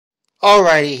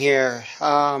Alrighty here.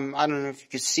 I don't know if you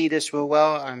can see this real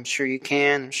well. I'm sure you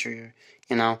can. I'm sure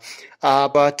you know.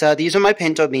 But these are my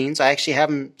pinto beans. I actually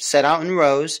have them set out in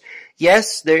rows.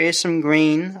 Yes, there is some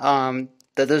green.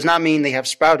 That does not mean they have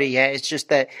sprouted yet. It's just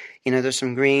that, there's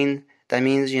some green. That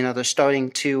means, they're starting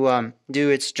to do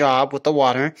its job with the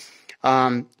water.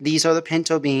 These are the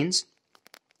pinto beans,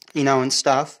 and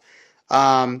stuff. We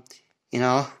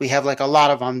have like a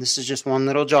lot of them. This is just one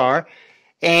little jar.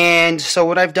 And so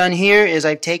what I've done here is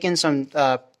I've taken some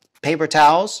paper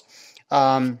towels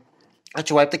that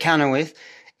you wipe the counter with,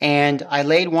 and I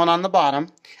laid one on the bottom.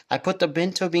 I put the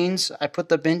pinto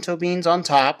beans on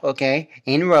top, okay,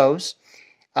 in rows.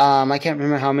 I can't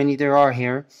remember how many there are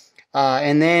here.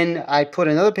 And then I put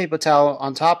another paper towel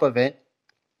on top of it.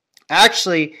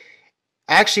 Actually,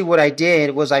 what I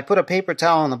did was I put a paper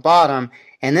towel on the bottom,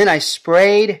 and then I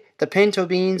sprayed the pinto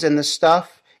beans and the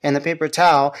stuff and the paper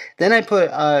towel. Then I put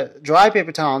a dry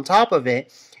paper towel on top of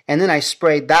it, and then I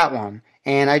sprayed that one.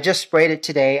 And I just sprayed it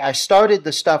today. I started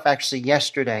the stuff actually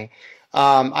yesterday.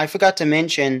 I forgot to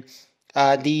mention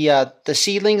the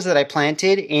seedlings that I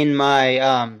planted in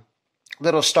my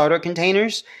little starter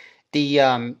containers,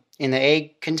 in the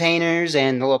egg containers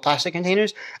and the little plastic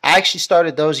containers. I actually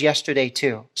started those yesterday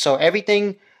too. So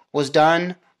everything was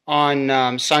done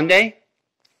on Sunday,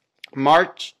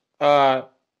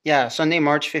 Sunday,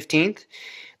 March 15th.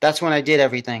 That's when I did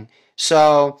everything.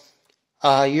 So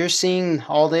you're seeing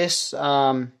all this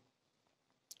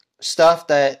stuff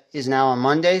that is now on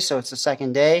Monday, so it's the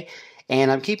second day.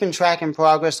 And I'm keeping track and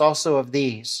progress also of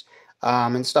these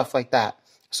and stuff like that.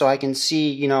 So I can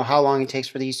see, how long it takes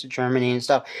for these to germinate and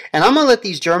stuff. And I'm going to let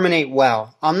these germinate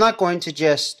well. I'm not going to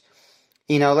just,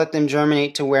 let them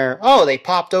germinate to where, oh, they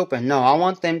popped open. No, I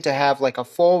want them to have like a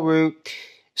full root,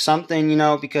 something,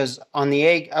 because on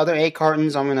the other egg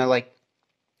cartons, I'm going to like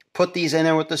put these in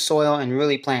there with the soil and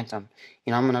really plant them.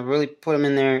 I'm going to really put them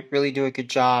in there, really do a good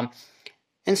job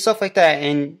and stuff like that.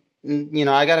 And,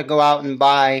 I got to go out and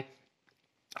buy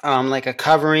like a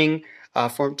covering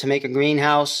to make a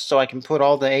greenhouse so I can put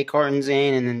all the egg cartons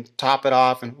in and then top it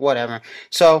off and whatever.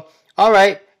 So, all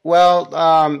right.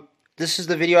 Well, this is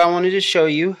the video I wanted to show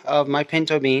you of my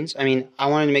pinto beans. I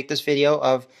wanted to make this video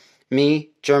of me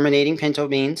germinating pinto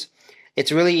beans.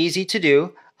 It's really easy to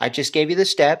do. I just gave you the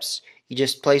steps. You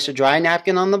just place a dry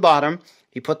napkin on the bottom.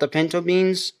 You put the pinto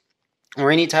beans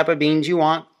or any type of beans you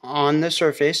want on the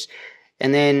surface,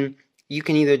 and then you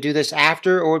can either do this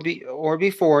after or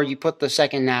before you put the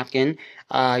second napkin.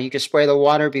 You can spray the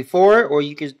water before, or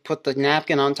you could put the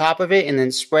napkin on top of it and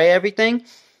then spray everything.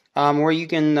 Or you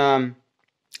can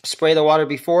spray the water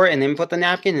before and then put the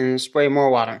napkin and then spray more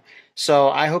water. So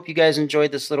I hope you guys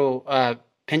enjoyed this little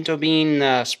pinto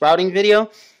bean sprouting video.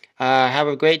 Have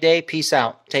a great day. Peace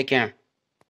out. Take care.